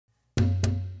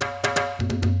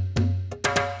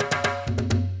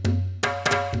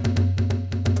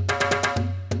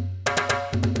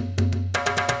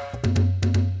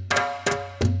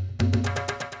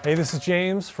Hey, this is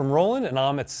James from Roland, and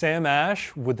I'm at Sam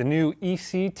Ash with the new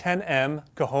EC10M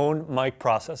Cajon mic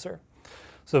processor.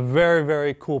 It's a very,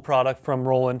 very cool product from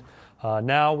Roland.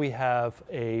 Now we have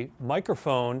a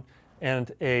microphone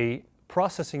and a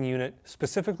processing unit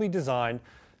specifically designed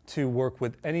to work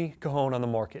with any Cajon on the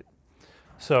market.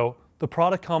 So the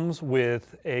product comes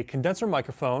with a condenser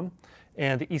microphone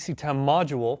and the EC10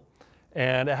 module,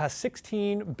 and it has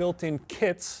 16 built-in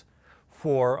kits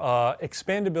for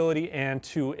expandability and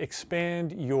to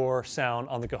expand your sound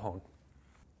on the Cajon.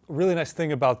 A really nice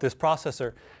thing about this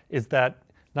processor is that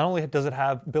not only does it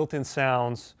have built-in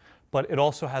sounds, but it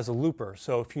also has a looper.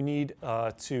 So if you need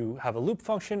to have a loop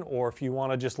function, or if you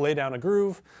want to just lay down a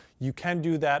groove, you can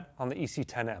do that on the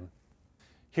EC10M.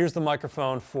 Here's the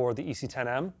microphone for the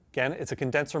EC10M. Again, it's a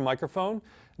condenser microphone,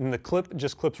 and the clip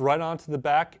just clips right onto the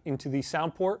back into the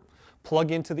sound port,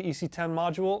 plug into the EC10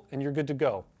 module, and you're good to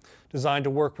go. Designed to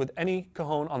work with any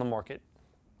Cajon on the market.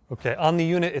 Okay, on the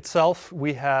unit itself,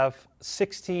 we have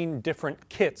 16 different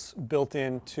kits built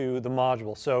into the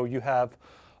module. So you have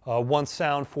one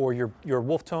sound for your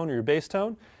wolf tone or your bass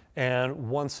tone, and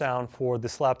one sound for the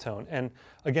slap tone. And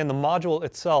again, the module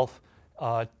itself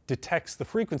detects the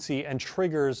frequency and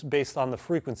triggers based on the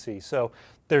frequency. So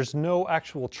there's no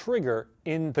actual trigger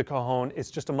in the Cajon,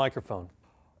 it's just a microphone.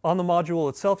 On the module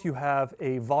itself, you have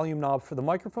a volume knob for the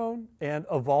microphone and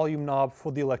a volume knob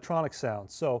for the electronic sound.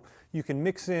 So you can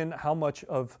mix in how much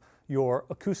of your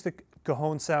acoustic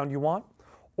Cajon sound you want,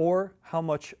 or how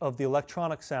much of the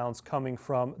electronic sounds coming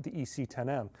from the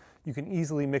EC10M. You can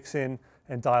easily mix in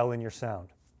and dial in your sound.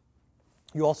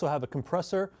 You also have a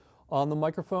compressor on the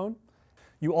microphone.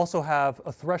 You also have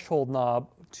a threshold knob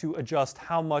to adjust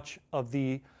how much of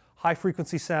the high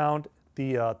frequency sound,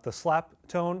 the slap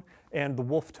tone, and the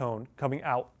wolf tone coming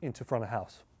out into front of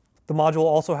house. The module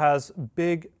also has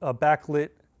big backlit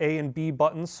A and B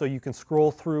buttons, so you can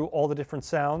scroll through all the different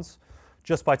sounds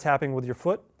just by tapping with your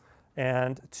foot.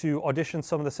 And to audition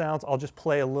some of the sounds, I'll just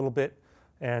play a little bit,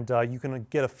 and you can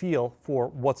get a feel for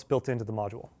what's built into the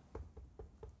module.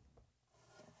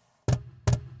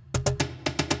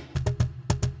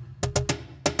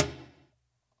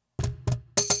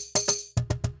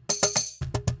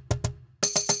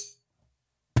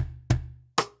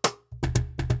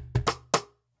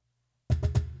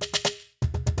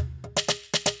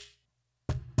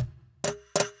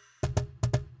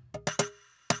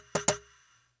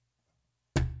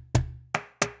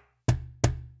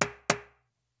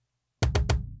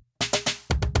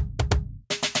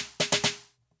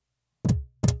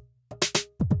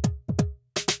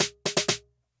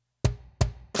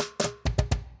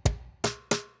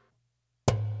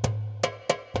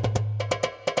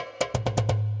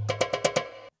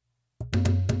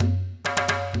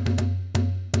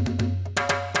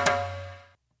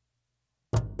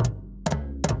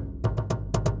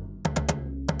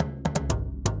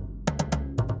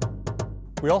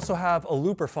 We also have a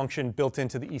looper function built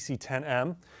into the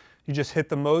EC10M. You just hit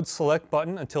the mode select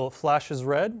button until it flashes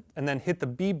red, and then hit the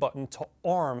B button to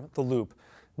arm the loop.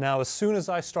 Now, as soon as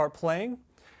I start playing,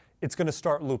 it's going to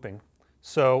start looping.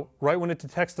 So right when it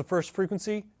detects the first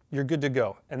frequency, you're good to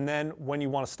go. And then when you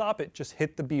want to stop it, just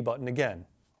hit the B button again.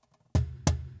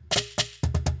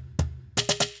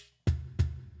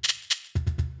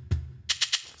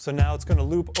 So now it's going to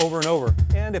loop over and over.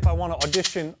 And if I want to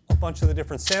audition a bunch of the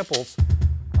different samples,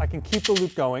 I can keep the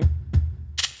loop going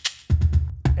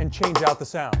and change out the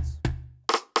sounds.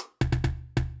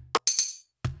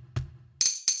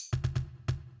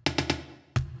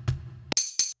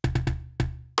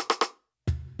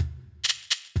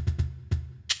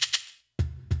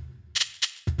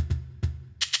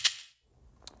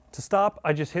 To stop,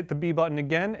 I just hit the B button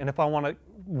again, and if I want to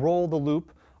roll the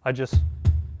loop, I just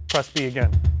press B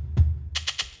again.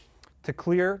 To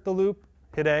clear the loop,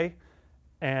 hit A,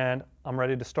 and I'm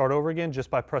ready to start over again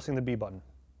just by pressing the B button.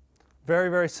 Very,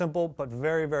 very simple, but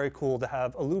very, very cool to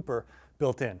have a looper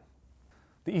built in.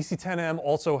 The EC10M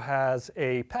also has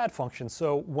a pad function,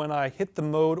 so when I hit the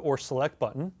mode or select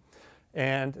button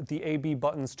and the A-B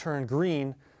buttons turn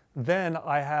green, then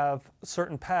I have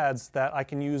certain pads that I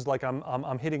can use like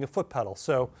I'm hitting a foot pedal.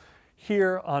 So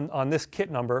here on this kit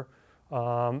number,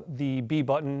 the B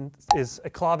button is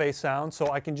a clave sound,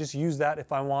 so I can just use that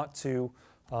if I want to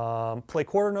play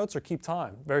quarter notes or keep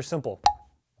time. Very simple.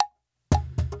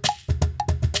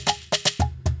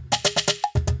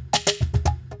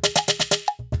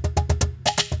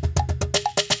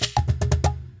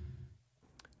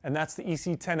 And that's the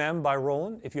EC10M by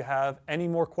Roland. If you have any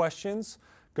more questions,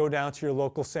 go down to your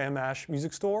local Sam Ash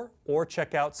music store or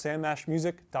check out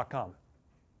samashmusic.com.